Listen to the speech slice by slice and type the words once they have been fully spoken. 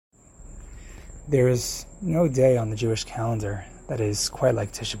There is no day on the Jewish calendar that is quite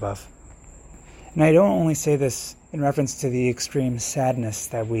like Tish'ah B'Av. And I don't only say this in reference to the extreme sadness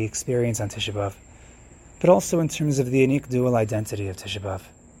that we experience on Tish'ah B'Av, but also in terms of the unique dual identity of Tish'ah B'Av.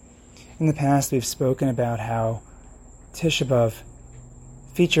 In the past, we've spoken about how Tish'ah B'Av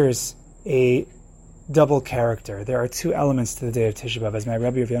features a double character. There are two elements to the day of Tish'ah B'Av. As my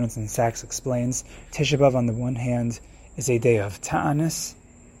Rebbe of Yonatan Sachs explains, Tish'ah B'Av on the one hand is a day of ta'anis,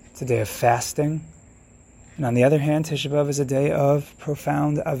 it's a day of fasting, and on the other hand, Tish'ah B'Av is a day of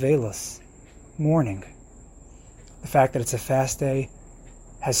profound avelus, mourning. The fact that it's a fast day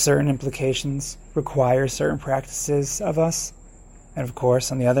has certain implications, requires certain practices of us, and of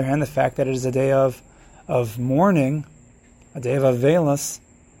course, on the other hand, the fact that it is a day of mourning, a day of avelus,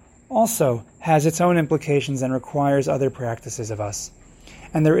 also has its own implications and requires other practices of us.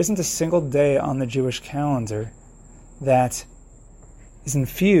 And there isn't a single day on the Jewish calendar that is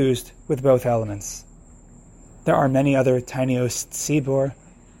infused with both elements. There are many other tinios tzibor,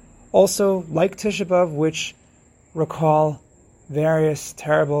 also like Tish'ah B'Av, which recall various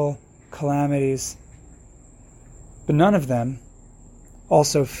terrible calamities, but none of them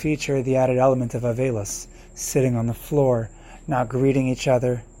also feature the added element of avelus, sitting on the floor, not greeting each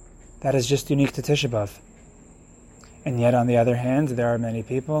other. That is just unique to Tish'ah B'Av. And yet, on the other hand, there are many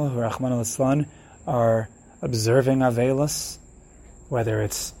people who, Rachmana litzlan, are observing avelus, whether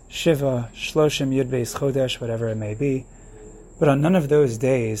it's Shiva, Shloshim, Yud Beis Chodesh, whatever it may be. But on none of those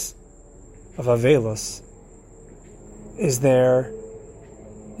days of avelus is there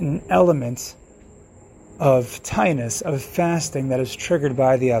an element of tainus, of fasting, that is triggered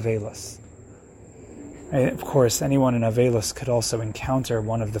by the avelus. Of course, anyone in avelus could also encounter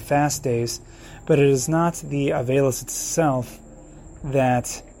one of the fast days, but it is not the avelus itself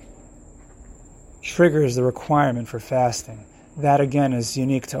that triggers the requirement for fasting. That, again, is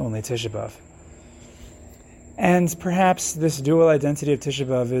unique to only Tish'ah B'Av. And perhaps this dual identity of Tish'ah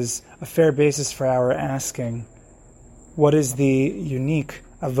B'Av is a fair basis for our asking, what is the unique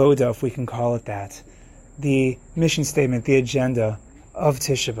avoda, if we can call it that, the mission statement, the agenda of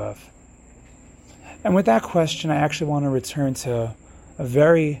Tish'ah B'Av? And with that question, I actually want to return to a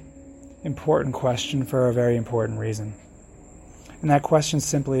very important question for a very important reason. And that question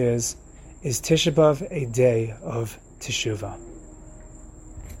simply is Tish'ah B'Av a day of Teshuvah?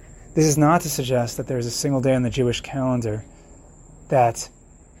 This is not to suggest that there is a single day on the Jewish calendar that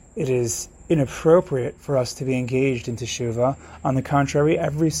it is inappropriate for us to be engaged in Teshuvah. On the contrary,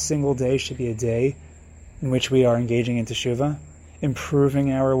 every single day should be a day in which we are engaging in Teshuvah.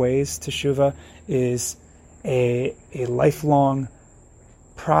 Improving our ways. Teshuvah is a lifelong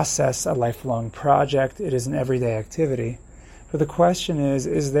process, a lifelong project. It is an everyday activity. But the question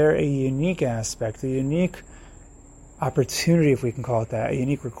is there a unique aspect, a unique opportunity, if we can call it that, a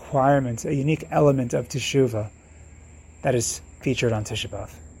unique requirement, a unique element of Teshuvah that is featured on Tish'ah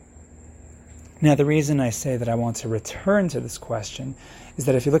B'Av? Now, the reason I say that I want to return to this question is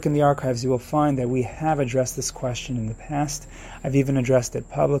that if you look in the archives, you will find that we have addressed this question in the past. I've even addressed it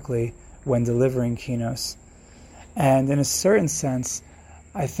publicly when delivering keynotes. And in a certain sense,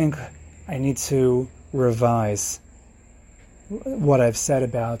 I think I need to revise what I've said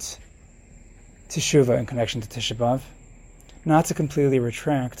about Teshuvah in connection to Tish'ah B'Av. Not to completely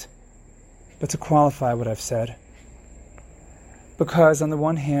retract, but to qualify what I've said. Because on the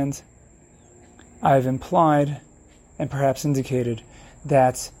one hand, I've implied and perhaps indicated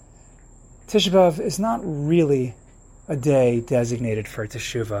that Tish'ah B'Av is not really a day designated for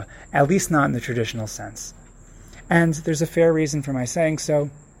Teshuvah, at least not in the traditional sense. And there's a fair reason for my saying so,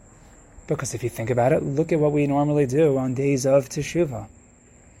 because if you think about it, look at what we normally do on days of Teshuvah.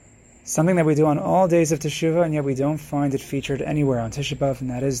 Something that we do on all days of Teshuvah, and yet we don't find it featured anywhere on Tish'ah B'Av, and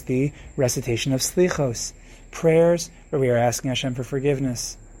that is the recitation of Selichos, prayers where we are asking Hashem for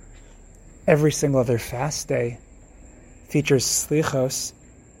forgiveness. Every single other fast day features Selichos,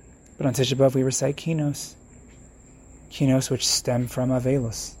 but on Tish'ah B'Av we recite kinos which stem from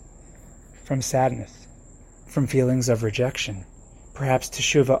avelus, from sadness, from feelings of rejection, perhaps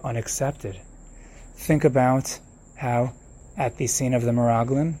Teshuvah unaccepted. Think about how at the scene of the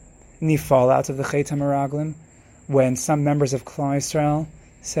Meraglim, in the fallout of the Chet HaMeraglim, when some members of Klal Yisrael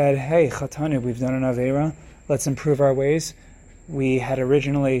said, hey, Chatanu, we've done an Aveira, let's improve our ways. We had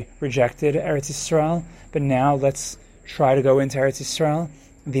originally rejected Eretz Yisrael, but now let's try to go into Eretz Yisrael,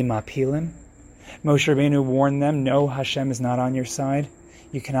 the Mapilim. Moshe Rabbeinu warned them, no, Hashem is not on your side.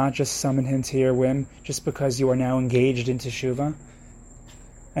 You cannot just summon him to your whim just because you are now engaged in Teshuvah.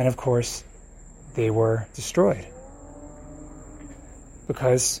 And of course, they were destroyed.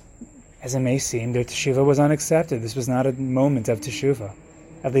 Because, as it may seem, their Teshuvah was unaccepted. This was not a moment of Teshuvah.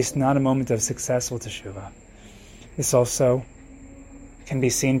 at least not a moment of successful Teshuvah. This also can be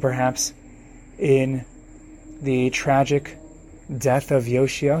seen perhaps in the tragic death of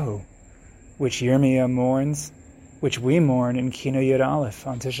Yoshiyahu, which Yirmiyah mourns, which we mourn in Kino Yud Aleph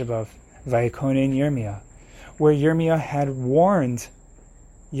on Tish'ah B'Av, Vayikonin Yirmiyah, where Yirmiyah had warned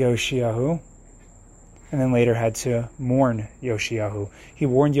Yoshiyahu, and then later had to mourn Yoshiyahu. He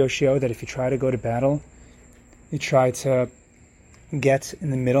warned Yoshiyahu that if you try to go to battle, you try to get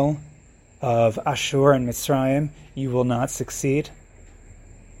in the middle of Ashur and Mitzrayim, you will not succeed.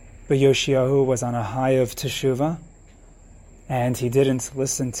 But Yoshiyahu was on a high of Teshuvah, and he didn't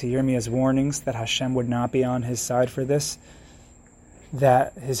listen to Yirmiyah's warnings that Hashem would not be on his side for this,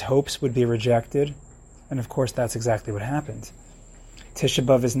 that his hopes would be rejected, and of course that's exactly what happened. Tish'ah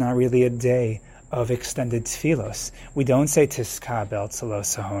B'Av is not really a day of extended tefillos. We don't say Tish'ah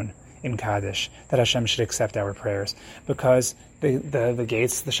B'Av in Kaddish, that Hashem should accept our prayers, because the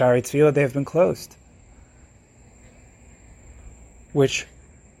gates, the Shari Tefillah, they have been closed. Which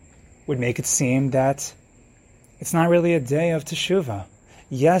would make it seem that it's not really a day of Teshuvah.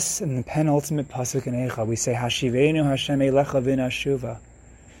 Yes, in the penultimate pasuk in Eicha, we say Hashivenu Hashem Elecha v'nashuva.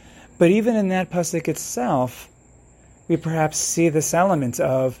 But even in that pasuk itself, we perhaps see this element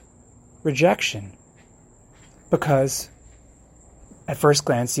of rejection. Because at first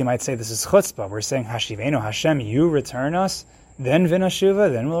glance, you might say this is chutzpah. We're saying Hashivenu Hashem, you return us, then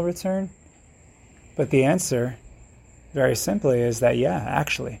v'nashuva, then we'll return. But the answer, very simply, is that yeah,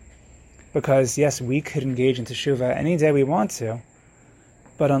 actually. Because yes, we could engage in Teshuvah any day we want to,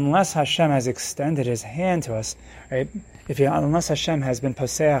 but unless Hashem has extended His hand to us, right? Unless Hashem has been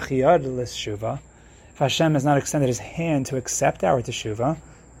poseach yad l'teshuvah, if Hashem has not extended His hand to accept our Teshuvah,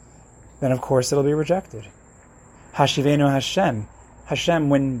 then of course it'll be rejected. Hashivenu Hashem, Hashem,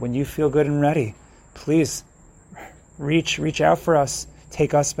 when you feel good and ready, please reach out for us,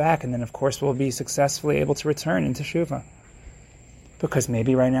 take us back, and then of course we'll be successfully able to return in Teshuvah. Because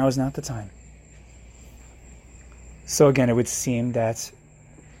maybe right now is not the time. So again, it would seem that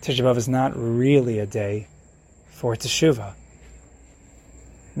Tish'ah B'Av is not really a day for Teshuvah.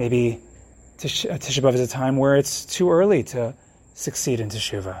 Maybe Tish'ah B'Av is a time where it's too early to succeed in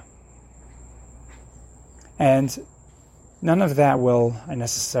Teshuvah. And none of that will I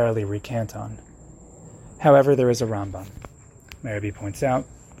necessarily recant on. However, there is a Rambam, Marabi points out.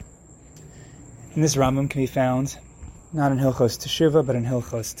 And this Rambam can be found not in Hilchos Teshuvah, but in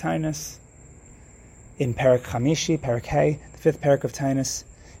Hilchos Tainus, in Perek Chamishi, Perek Hey, the fifth Perek of Tainus.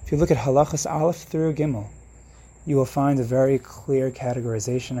 If you look at Halachas Aleph through Gimel, you will find a very clear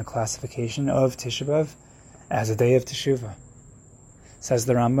categorization, a classification of Tish'ah B'Av as a day of Teshuvah. Says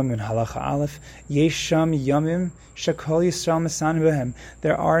the Rambam in Halacha Aleph, Yesh Sham Yomim Shakol Yisrael Masan Behem.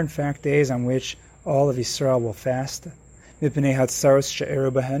 There are in fact days on which all of Yisrael will fast, Mipnei Hatzaros She'eru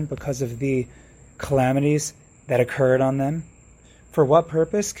Behen, because of the calamities that occurred on them. For what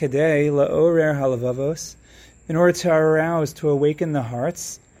purpose? Kedei la'orer halavavos, in order to arouse, to awaken the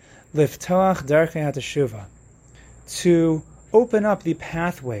hearts, liftoach darkei hateshuvah, to open up the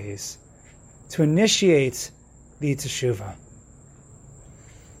pathways, to initiate the teshuvah.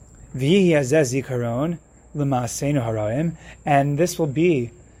 V'yihi hazeh zikaron l'ma'aseinu haraim, and this will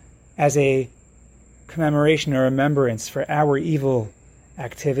be as a commemoration or remembrance for our evil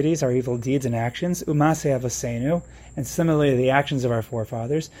activities, our evil deeds and actions, umasei avosenu, and similarly the actions of our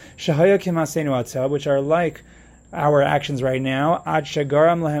forefathers, shahaya kimasenu atzah, which are like our actions right now, ad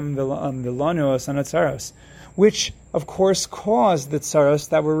shagaram lahem vilanu osanatzaros, which of course caused the tzaros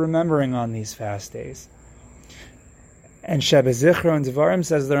that we're remembering on these fast days. And shebezichron devarim,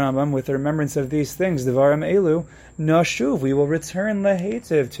 says the Rambam, with the remembrance of these things, devarim elu, nashuv, we will return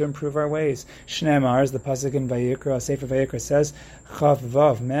lehetiv, to improve our ways. Shneimar, as the pasuk in Vayikra, Sefer Vayikra says, chav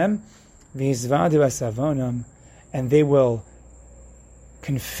vav mem, v'yizvadu asavonam, and they will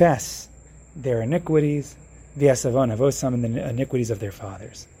confess their iniquities, v'yasavon avosam, and the iniquities of their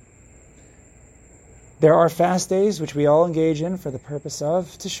fathers. There are fast days which we all engage in for the purpose of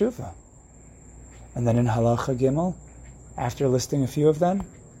Teshuvah. And then in Halacha Gimel, after listing a few of them,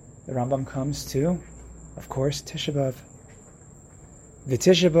 the Rambam comes to, of course, Tish'ah B'Av.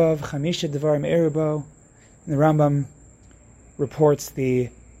 V'Tish'ah B'Av, Chamisha Devarim Erubo, and the Rambam reports the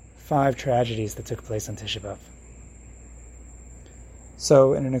 5 tragedies that took place on Tish'ah B'Av.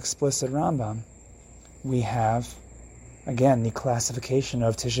 So, in an explicit Rambam, we have, again, the classification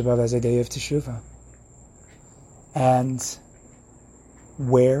of Tish'ah B'Av as a day of Teshuvah. And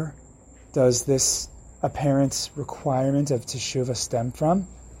where does this apparent requirement of Teshuvah stem from?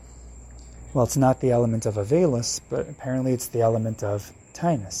 Well, it's not the element of Avelis, but apparently it's the element of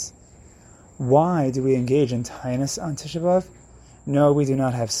Tainus. Why do we engage in Tainus on Tish'ah B'Av? No, we do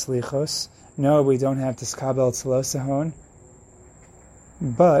not have Selichos. No, we don't have Tiskabel Tzalosahon.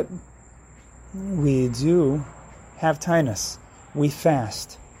 But we do have Tainus. We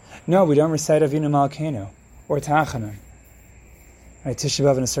fast. No, we don't recite Avinu Malkeinu or Tachanun. Right, Tish'ah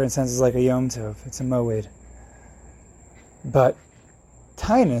B'Av in a certain sense is like a Yom Tov. It's a Moed. But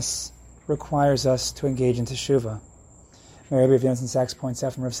Tainus requires us to engage in Teshuvah. Rabbi Yonasan Sachs points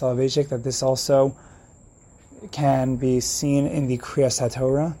out from Rav Soloveitchik that this also can be seen in the Kriyas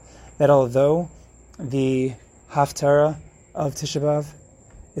HaTorah, that although the Haftarah of Tish'ah B'Av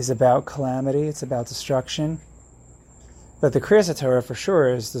is about calamity, it's about destruction, but the Kriyas HaTorah for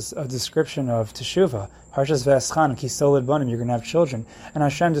sure is a description of Teshuvah. Parshas V'eschan, Ki Solid Banim, you're going to have children. And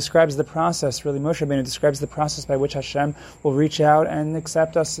Hashem describes the process, really Moshe Rabbeinu describes the process by which Hashem will reach out and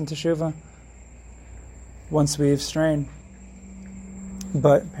accept us in Teshuvah once we've strayed.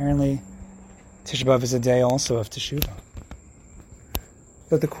 But apparently Tish'ah B'Av is a day also of Teshuvah.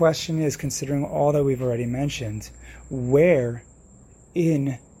 But the question is, considering all that we've already mentioned, where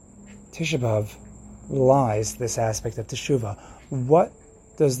in Tish'ah B'Av lies this aspect of Teshuvah? What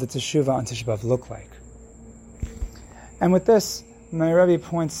does the Teshuvah on Tish'ah B'Av look like? And with this, my Rebbe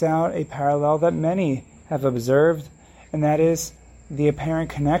points out a parallel that many have observed, and that is the apparent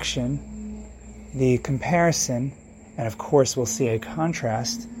connection, the comparison, and of course we'll see a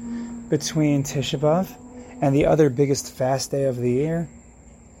contrast between Tish'ah B'Av and the other biggest fast day of the year,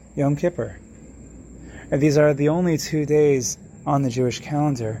 Yom Kippur. And these are the only 2 days on the Jewish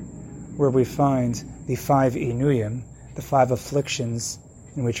calendar where we find the 5 Inuyim, the 5 afflictions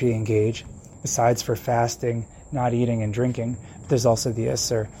in which we engage, besides for fasting, not eating and drinking. But there's also the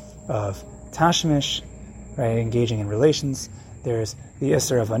Isser of Tashmish, right, engaging in relations. There's the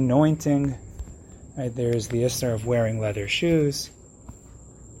Isser of anointing, right? There's the Isser of wearing leather shoes,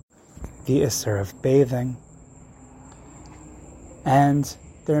 the Isser of bathing. And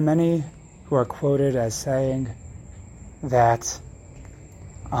there are many who are quoted as saying that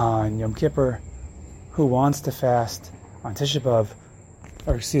on Yom Kippur, who wants to fast, on Tish'ah B'Av,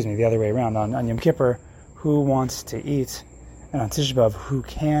 or excuse me, the other way around, on Yom Kippur, who wants to eat, and on Tish'ah B'Av, who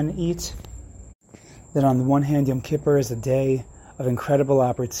can eat. That on the one hand, Yom Kippur is a day of incredible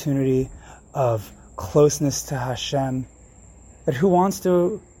opportunity, of closeness to Hashem, that who wants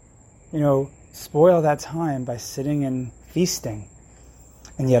to, spoil that time by sitting and feasting.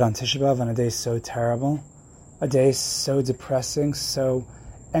 And yet on Tish'ah B'Av, on a day so terrible, a day so depressing, so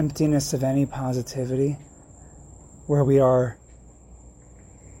emptiness of any positivity, where we are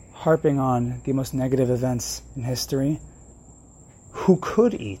harping on the most negative events in history, who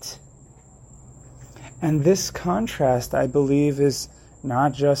could eat? And this contrast, I believe, is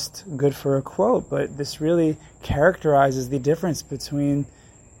not just good for a quote, but this really characterizes the difference between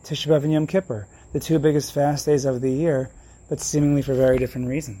Tish'ah B'Av and Yom Kippur, the 2 biggest fast days of the year, but seemingly for very different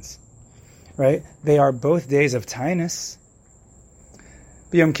reasons. Right? They are both days of Tainus.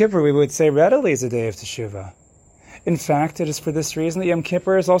 But Yom Kippur, we would say readily, is a day of Teshuvah. In fact, it is for this reason that Yom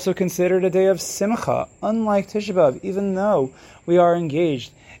Kippur is also considered a day of Simcha, unlike Tish'ah B'Av, even though we are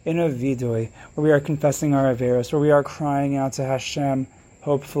engaged in a vidoy, where we are confessing our averos, where we are crying out to Hashem,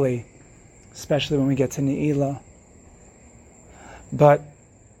 hopefully, especially when we get to Ne'ilah. But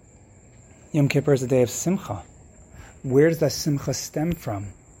Yom Kippur is a day of Simcha. Where does that Simcha stem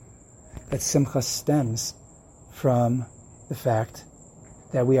from? That Simcha stems from the fact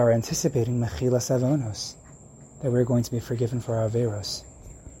that we are anticipating Mechilas Avonos, that we're going to be forgiven for our Averos.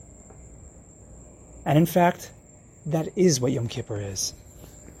 And in fact, that is what Yom Kippur is.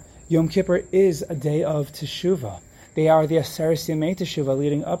 Yom Kippur is a day of Teshuvah. They are the Aseres Yemei Teshuvah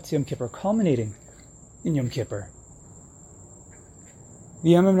leading up to Yom Kippur, culminating in Yom Kippur.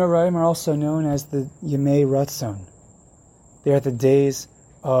 The Yomim Noraim are also known as the Yemei Ratzon. They are the days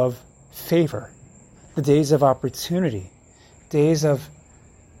of favor, the days of opportunity, days of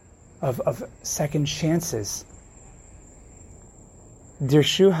second chances.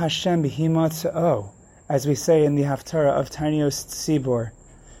 Dirshu Hashem b'hima tza'o, as we say in the Haftarah of Tinios Tzibor,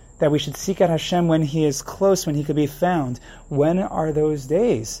 that we should seek out Hashem when He is close, when He could be found. When are those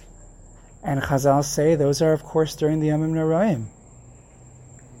days? And Chazal say those are, of course, during the Yomim Noraim,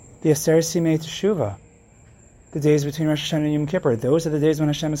 the Aseres Yemei Teshuvah, the days between Rosh Hashanah and Yom Kippur. Those are the days when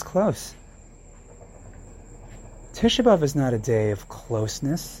Hashem is close. Tish'ah B'Av is not a day of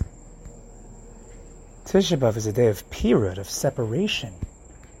closeness. Tish'ah B'Av is a day of pirud, of separation.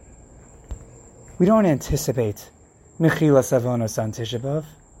 We don't anticipate Mechilas Avonos on Tish'ah B'Av.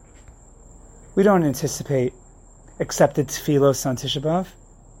 We don't anticipate accepted tefillos on Tish'ah B'Av.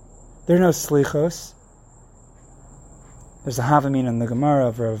 There are no Selichos. There's a Havamin in the Gemara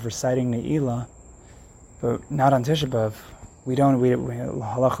of reciting Ne'ilah, but not on Tish'ah B'Av. we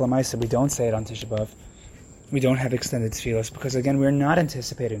halach l'maisa, we don't say it on Tish'ah B'Av. We don't have extended tefillos because, again, we're not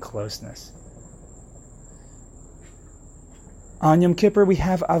anticipating closeness. On Yom Kippur, we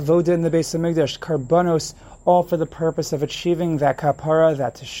have avoda in the Beis Hamikdash, karbanos, all for the purpose of achieving that kapara,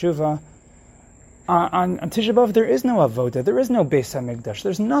 that teshuvah. On Tish'ah B'Av, there is no avoda, there is no Beis Hamikdash,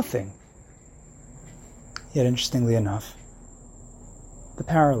 there's nothing. Yet, interestingly enough, the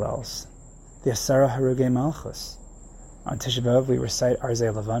parallels, the Asara Harugei Malchus. On Tish'ah B'Av, we recite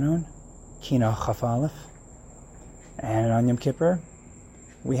Arzei Levanon, Kina Chaf Aleph, and on Yom Kippur,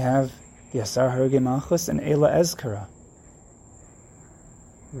 we have the Asara Harugei Malchus and Eila Ezkara.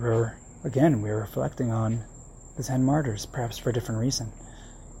 We're reflecting on the 10 martyrs, perhaps for a different reason.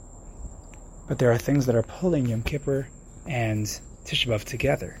 But there are things that are pulling Yom Kippur and Tish'ah B'Av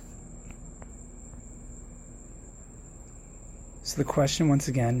together. So the question, once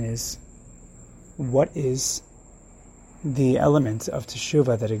again, is, what is the element of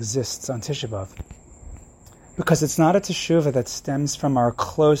Teshuvah that exists on Tish'ah B'Av? Because it's not a Teshuvah that stems from our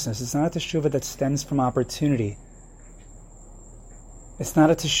closeness. It's not a Teshuvah that stems from opportunity. It's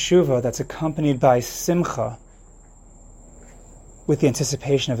not a Teshuvah that's accompanied by simcha, with the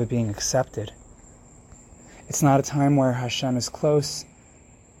anticipation of it being accepted. It's not a time where Hashem is close.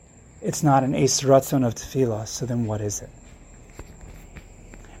 It's not an Eis Ratzon of Tefillah. So then what is it?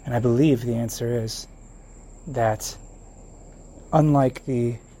 And I believe the answer is that, unlike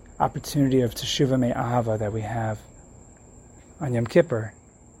the opportunity of Teshuvah Me'ahava that we have on Yom Kippur,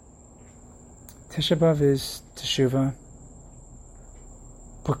 Tish'ah B'Av is Teshuvah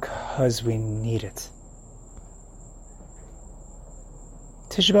because we need it.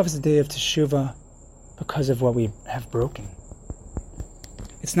 Tish'ah B'Av is a day of Teshuvah because of what we have broken.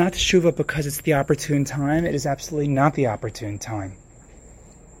 It's not Teshuvah because it's the opportune time. It is absolutely not the opportune time.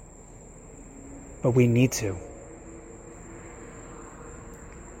 But we need to.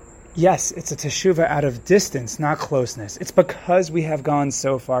 Yes, it's a teshuvah out of distance, not closeness. It's because we have gone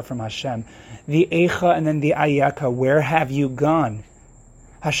so far from Hashem. The Eicha and then the Ayaka, where have you gone?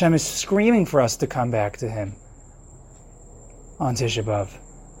 Hashem is screaming for us to come back to Him on Tish'ah B'Av.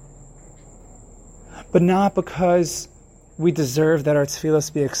 But not because we deserve that our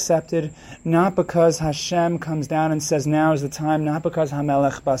tefillos be accepted, not because Hashem comes down and says, now is the time, not because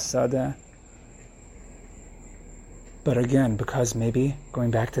HaMelech Basadeh. But again, because maybe, going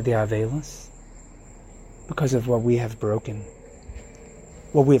back to the Avelis, because of what we have broken,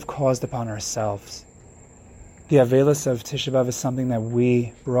 what we have caused upon ourselves. The Avelis of Tish'ah B'Av is something that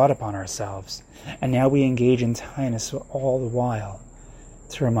we brought upon ourselves, and now we engage in tinus all the while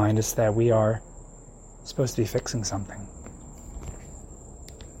to remind us that we are supposed to be fixing something.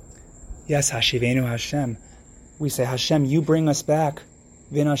 Yes, Hashivenu Hashem. We say, Hashem, you bring us back,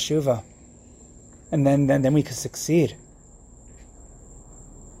 Vinashuva. And then we can succeed.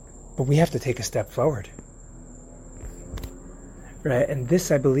 But we have to take a step forward. Right? And this,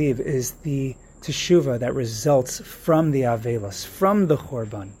 I believe, is the teshuvah that results from the Avelos, from the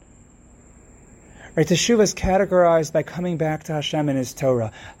Chorban. Right? Teshuvah is categorized by coming back to Hashem and His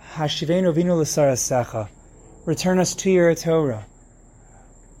Torah. Hashivenu vinu l'sarasecha. Return us to your Torah.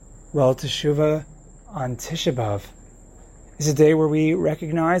 Well, teshuvah on Tish'ah B'Av is a day where we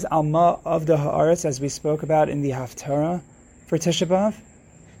recognize Alma of the Haaretz, as we spoke about in the Haftarah for Tish'ah B'Av.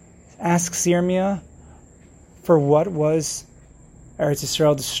 Ask Sirmia for what was Eretz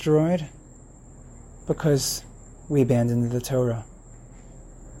Yisrael destroyed because we abandoned the Torah.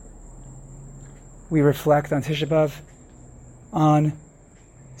 We reflect on Tish'ah B'Av on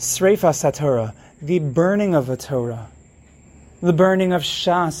Sreifas HaTorah, the burning of the Torah, the burning of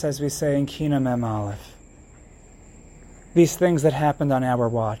Shas, as we say in Kina Mem Aleph. These things that happened on our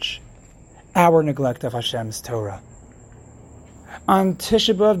watch, our neglect of Hashem's Torah. On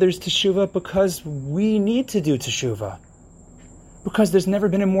Tish'ah B'Av, there's teshuvah because we need to do teshuvah. Because there's never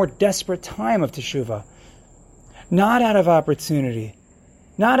been a more desperate time of teshuvah. Not out of opportunity,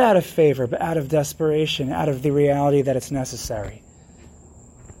 not out of favor, but out of desperation, out of the reality that it's necessary.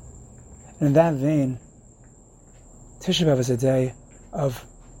 And in that vein, Tish'ah B'Av is a day of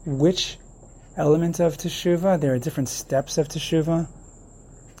which element of teshuvah. There are different steps of teshuvah.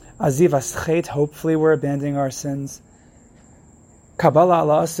 Aziv aschet, hopefully we're abandoning our sins. Kabbalah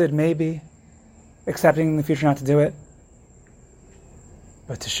ala asid, maybe accepting in the future not to do it.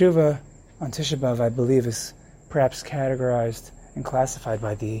 But teshuvah on Tish'ah B'Av, I believe, is perhaps categorized and classified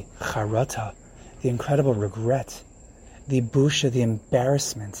by the charata, the incredible regret, the busha, the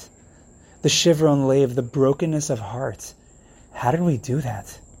embarrassment, the shivron lev, the brokenness of heart. How did we do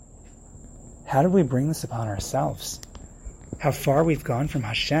that? How did we bring this upon ourselves? How far we've gone from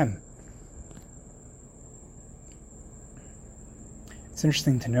Hashem. It's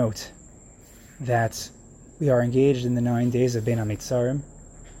interesting to note that we are engaged in the 9 days of Bein HaMitzarim,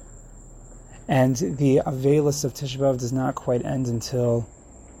 and the Avelis of Tish'ah B'Av does not quite end until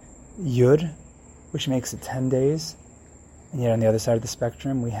Yud, which makes it 10 days. And yet on the other side of the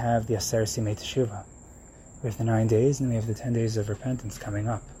spectrum, we have the Aser Simei Teshuvah. We have the 9 days, and we have the 10 days of repentance coming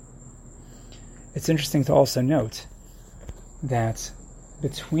up. It's interesting to also note that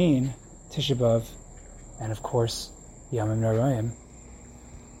between Tish'ah B'Av and, of course, Yamim Noraim,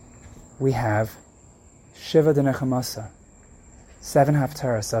 we have Shiva de Nechamasa, 7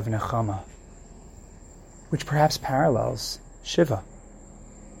 Haftaras of Nechama, which perhaps parallels Shiva,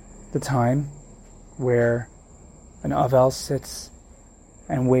 the time where an Avel sits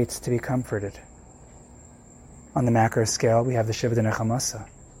and waits to be comforted. On the macro scale, we have the Shiva de Nechamasa.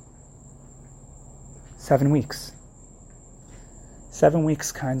 7 weeks. 7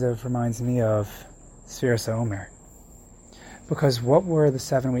 weeks kind of reminds me of Sfiras HaOmer. Because what were the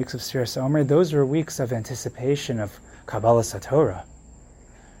 7 weeks of Sfiras HaOmer? Those were weeks of anticipation of Kabbalas HaTorah,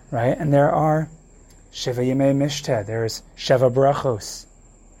 right? And there are Shiva Yemei Mishteh, there's Sheva Brachos,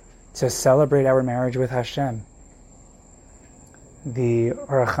 to celebrate our marriage with Hashem. The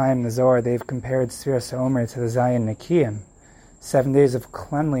Or HaChaim, the Zohar, they've compared Sfiras HaOmer to the Zayin Nekiyim, 7 days of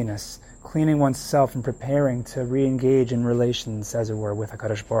cleanliness, cleaning oneself and preparing to re-engage in relations, as it were, with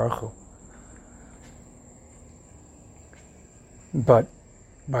HaKadosh Baruch Hu. But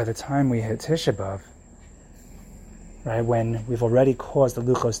by the time we hit Tish'ah B'Av, right, when we've already caused the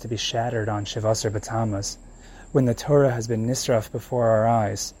luchos to be shattered on Shivasar B'Tammuz, when the Torah has been nisraf before our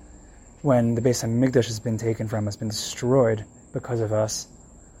eyes, when the Beis HaMikdash has been taken from us, been destroyed because of us,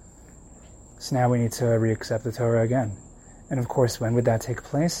 so now we need to re-accept the Torah again. And of course, when would that take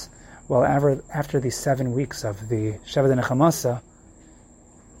place? Well, after the 7 weeks of the Sheva de Nechamasa,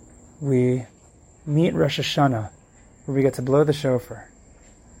 we meet Rosh Hashanah, where we get to blow the shofar.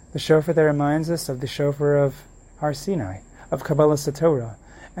 The shofar that reminds us of the shofar of Har Sinai, of Kabbalas HaTorah.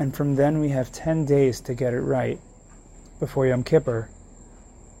 And from then we have 10 days to get it right before Yom Kippur,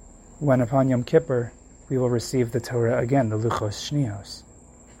 when upon Yom Kippur we will receive the Torah again, the Luchos Shnios.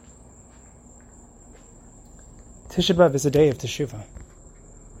 Tish'ah B'Av is a day of Teshuvah,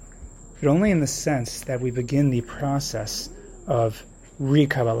 but only in the sense that we begin the process of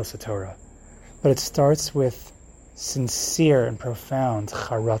re-Kabbalas HaTorah. But it starts with sincere and profound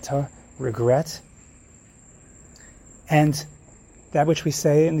charata, regret, and that which we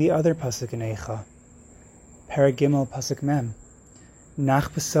say in the other pasuk in Eicha, Perek Gimel pasuk Mem,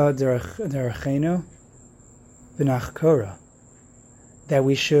 Nachbasa derechenu v'nachkora, that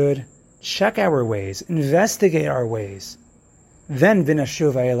we should check our ways, investigate our ways, then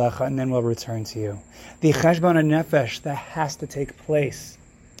v'nashuva elecha, and then we'll return to you. The cheshbon nefesh that has to take place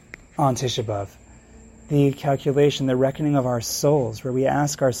on Tish'ah B'Av, the calculation, the reckoning of our souls, where we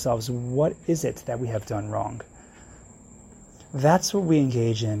ask ourselves, what is it that we have done wrong? That's what we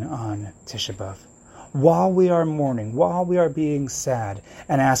engage in on Tish'ah B'Av. While we are mourning, while we are being sad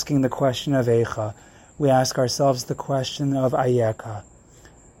and asking the question of Eicha, we ask ourselves the question of Ayeka.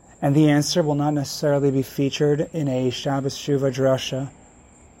 And the answer will not necessarily be featured in a Shabbos Shuvah drasha.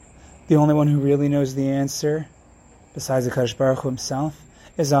 The only one who really knows the answer, besides the HaKadosh Baruch Hu himself,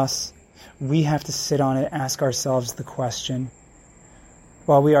 is us. We have to sit on it, ask ourselves the question,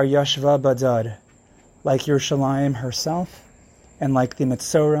 while we are Yashva Badad, like Yerushalayim herself, and like the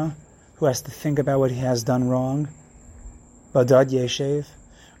Metzora, who has to think about what he has done wrong, Badad Yeshev,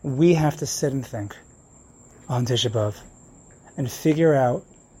 we have to sit and think on Tish'ah B'Av and figure out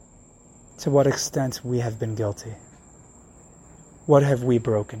to what extent we have been guilty. What have we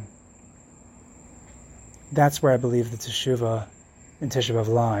broken? That's where I believe the Teshuvah in Tish'ah B'Av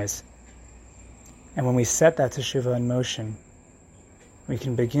lies. And when we set that Teshuvah in motion, we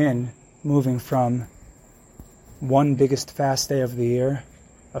can begin moving from one biggest fast day of the year,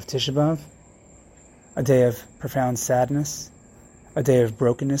 of Tish'ah B'Av, a day of profound sadness, a day of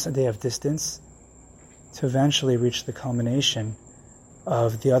brokenness, a day of distance, to eventually reach the culmination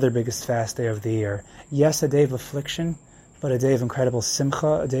of the other biggest fast day of the year. Yes, a day of affliction, but a day of incredible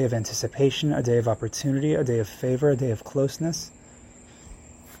simcha, a day of anticipation, a day of opportunity, a day of favor, a day of closeness.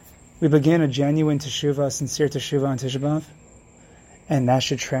 We begin a genuine teshuvah, a sincere teshuvah on Tish'ah B'Av, and that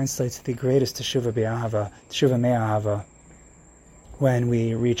should translate to the greatest Teshuvah B'Ahava, Teshuvah Me'ahava, when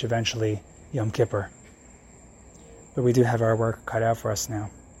we reach eventually Yom Kippur. But we do have our work cut out for us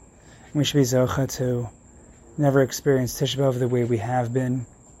now. And we should be zocha to never experience Tish'ah B'Av the way we have been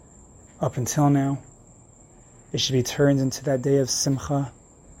up until now. It should be turned into that day of simcha,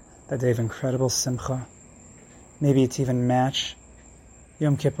 that day of incredible simcha. Maybe it's even match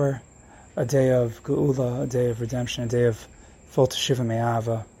Yom Kippur, a day of geula, a day of redemption, a day of full Teshuvah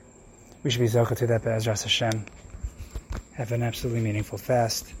Me'ava. We should be zocheh to that be'ezras Hashem. Have an absolutely meaningful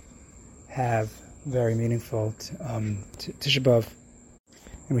fast. Have very meaningful Tish'ah B'Av.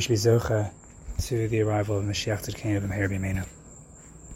 And we should be zocheh to the arrival of Mashiach Tzidkeinu B'meir B'yameinu.